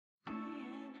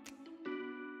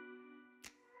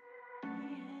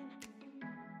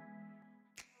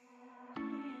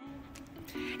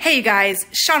Hey you guys,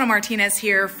 Shawna Martinez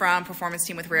here from Performance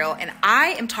Team with Real, and I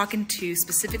am talking to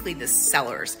specifically the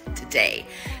sellers today.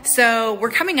 So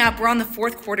we're coming up, we're on the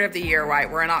fourth quarter of the year,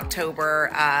 right? We're in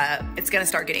October. It's gonna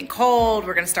start getting cold.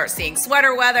 We're gonna start seeing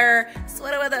sweater weather.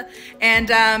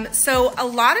 And so a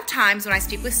lot of times when I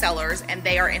speak with sellers and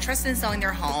they are interested in selling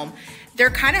their home, they're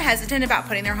kind of hesitant about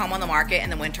putting their home on the market in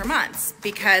the winter months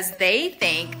because they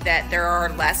think that there are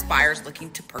less buyers looking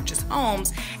to purchase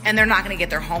homes and they're not going to get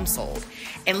their home sold.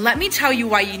 And let me tell you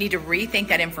why you need to rethink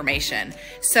that information.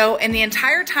 So in the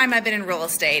entire time I've been in real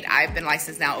estate, I've been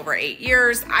licensed now over 8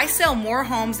 years. I sell more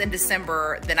homes in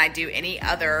December than I do any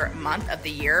other month of the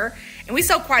year. And we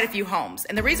sell quite a few homes.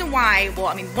 And the reason why, well,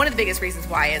 I mean, one of the biggest reasons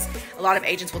why is a lot of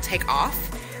agents will take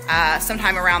off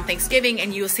sometime around Thanksgiving,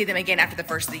 and you'll see them again after the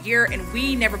first of the year. And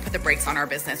we never put the brakes on our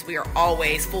business. We are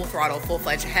always full throttle,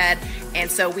 full-fledged ahead.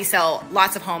 And so we sell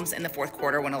lots of homes in the fourth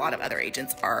quarter when a lot of other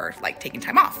agents are like taking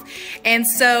time off. And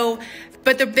so,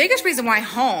 but the biggest reason why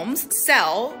homes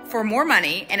sell for more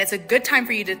money, and it's a good time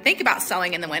for you to think about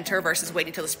selling in the winter versus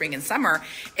waiting till the spring and summer,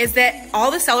 is that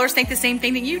all the sellers think the same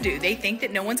thing that you do. They think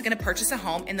that no one's gonna purchase a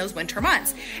home in those winter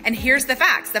months. And here's the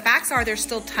facts. The facts are there's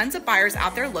still tons of buyers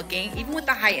out there looking, even with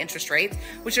the high interest rates,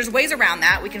 which there's ways around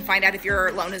that. We can find out if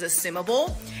your loan is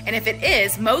assumable. And if it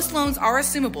is, most loans are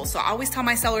assumable. So I always tell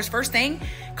my sellers, first thing,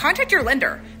 contact your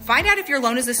lender. Find out if your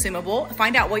loan is assumable,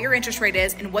 find out what your interest rate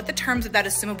is and what the terms of that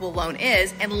assumable loan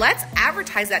is, and let's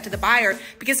advertise that to the buyer,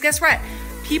 because guess what?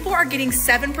 People are getting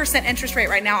 7% interest rate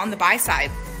right now on the buy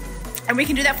side. And we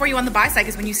can do that for you on the buy side,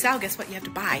 because when you sell, guess what? You have to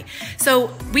buy.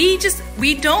 So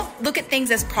we don't look at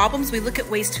things as problems, we look at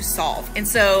ways to solve. And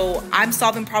so I'm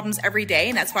solving problems every day,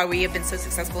 and that's why we have been so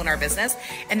successful in our business.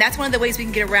 And that's one of the ways we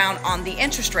can get around on the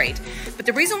interest rate. But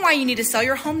the reason why you need to sell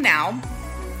your home now,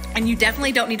 and you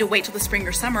definitely don't need to wait till the spring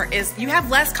or summer, is you have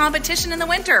less competition in the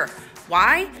winter.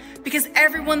 Why? Because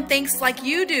everyone thinks like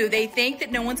you do. They think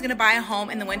that no one's gonna buy a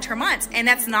home in the winter months, and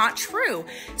that's not true.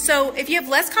 So if you have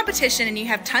less competition and you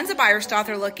have tons of buyers out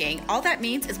there looking, all that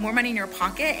means is more money in your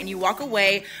pocket, and you walk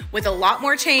away with a lot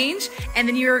more change, and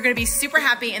then you're gonna be super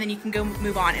happy, and then you can go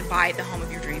move on and buy the home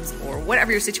of your dreams, or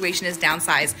whatever your situation is,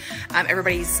 downsize.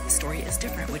 Everybody's story is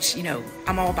different, which, you know,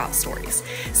 I'm all about stories.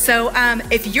 So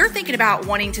if you're thinking about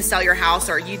wanting to sell your house,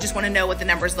 or you just wanna know what the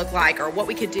numbers look like, or what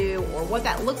we could do, or what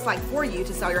that looks like for you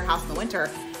to sell your house in the winter,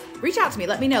 reach out to me,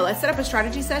 let me know. Let's set up a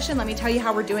strategy session. Let me tell you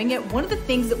how we're doing it. One of the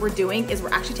things that we're doing is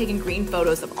we're actually taking green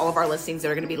photos of all of our listings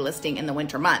that are gonna be listing in the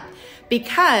winter month,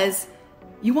 because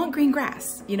you want green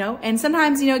grass, you know? And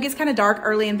sometimes, you know, it gets kind of dark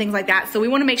early and things like that. So we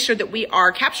wanna make sure that we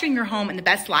are capturing your home in the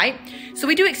best light. So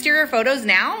we do exterior photos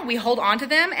now, we hold on to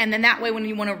them, and then that way when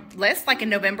you wanna list, like in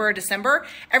November or December,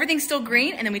 everything's still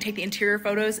green, and then we take the interior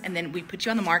photos and then we put you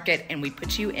on the market and we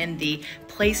put you in the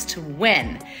place to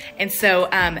win. And so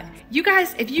you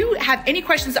guys, if you have any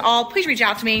questions at all, please reach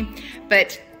out to me,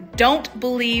 but don't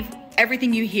believe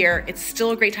everything you hear. It's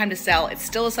still a great time to sell. It's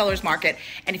still a seller's market.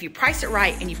 And if you price it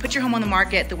right and you put your home on the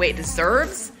market the way it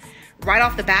deserves, right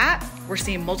off the bat, we're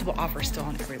seeing multiple offers still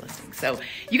on every listing. So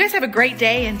you guys have a great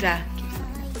day, and